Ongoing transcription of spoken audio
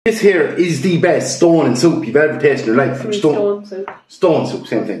This here is the best stone and soup you've ever tasted in your life. Stone soup. Stone soup,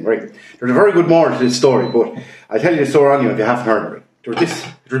 same thing, right? There's a very good moral to this story, but I'll tell you the story anyway if you haven't heard of it. There was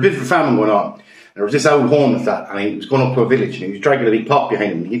a bit of a famine going on. And there was this old homeless that, and he was going up to a village and he was dragging a big pot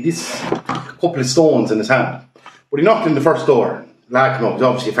behind him. He had this couple of stones in his hand. But he knocked on the first door. Lad came up, he was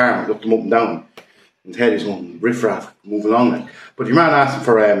obviously a farmer, looked him up and down. In his head he was going, riff-raff, move along. Like. But your man asked him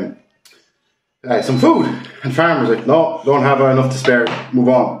for some food. And the farmer was like, no, don't have enough to spare, move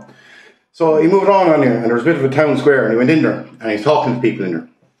on. So he moved on here, and there was a bit of a town square, and he went in there, and he was talking to people in there.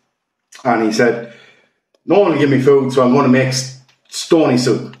 And he said, no one will give me food, so I'm going to make stoney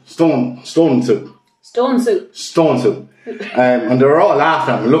soup. Stone soup. Stone soup. Stone soup. And they were all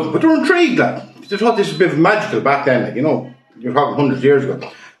laughing at him and looking, but they were intrigued, like. They thought this was a bit magical back then, like, you know, you're talking hundreds of years ago.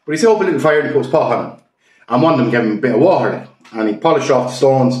 But he set up a little fire, and he put his pot on it. And one of them gave him a bit of water, like, and he polished off the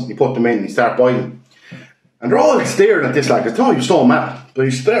stones, and he put them in, and he started boiling. And they're all staring at this, like, they thought he was so mad. But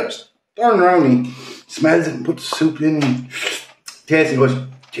he stares. Turning around, he smells it and puts the soup in and tastes it. He goes,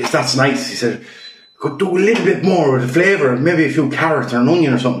 geez, that's nice. He said, could do a little bit more with the flavour, maybe a few carrots or an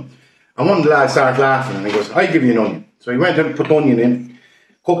onion or something. And one of the lads started laughing and he goes, I'll give you an onion. So he went and put the onion in,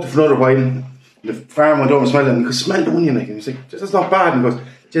 cooked it for another while. And the farmer went over and smelled it and he goes, smell the onion. Like. And he's like, that's not bad. And he goes,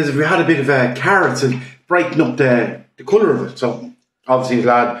 geez, if we had a bit of carrots and brighten up the colour of it. So obviously his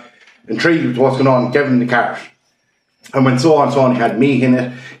lad, intrigued with what's going on, gave him the carrot. And when so on, he had meat in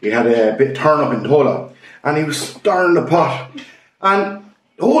it, he had a bit of turnip in the whole lot. And he was stirring the pot. And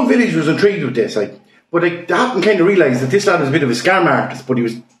the whole village was intrigued with this. Like, but they hadn't kind of realised that this lad was a bit of a scam artist, but he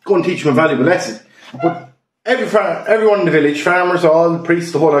was going to teach them a valuable lesson. But everyone in the village, farmers, all the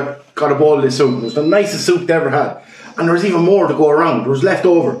priests, the whole lot, got a bowl of this soup. It was the nicest soup they ever had. And there was even more to go around. There was left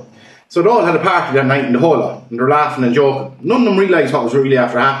over. So they all had a party that night in the whole lot. And they were laughing and joking. None of them realised what was really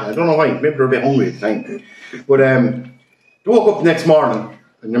after happening. I don't know why. Maybe they were a bit hungry at the time. But they woke up the next morning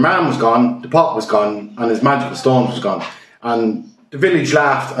and their man was gone, the pot was gone, and his magical stones was gone. And the village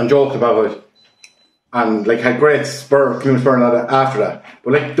laughed and joked about it and like had great community spirit after that.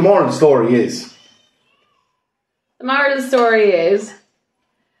 But like the moral of the story is? The moral of the story is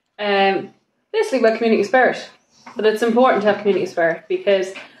basically about community spirit. But it's important to have community spirit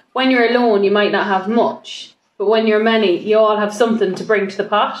because when you're alone you might not have much, but when you're many you all have something to bring to the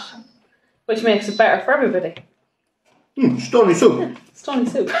pot, which makes it better for everybody. Stony soup. Yeah, stony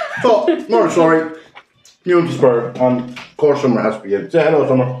soup. So, more story, community spirit, and of course Summer has to be in. Say hello,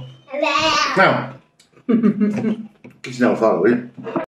 Summer. Hello. Now. Kiss now, follow, will you?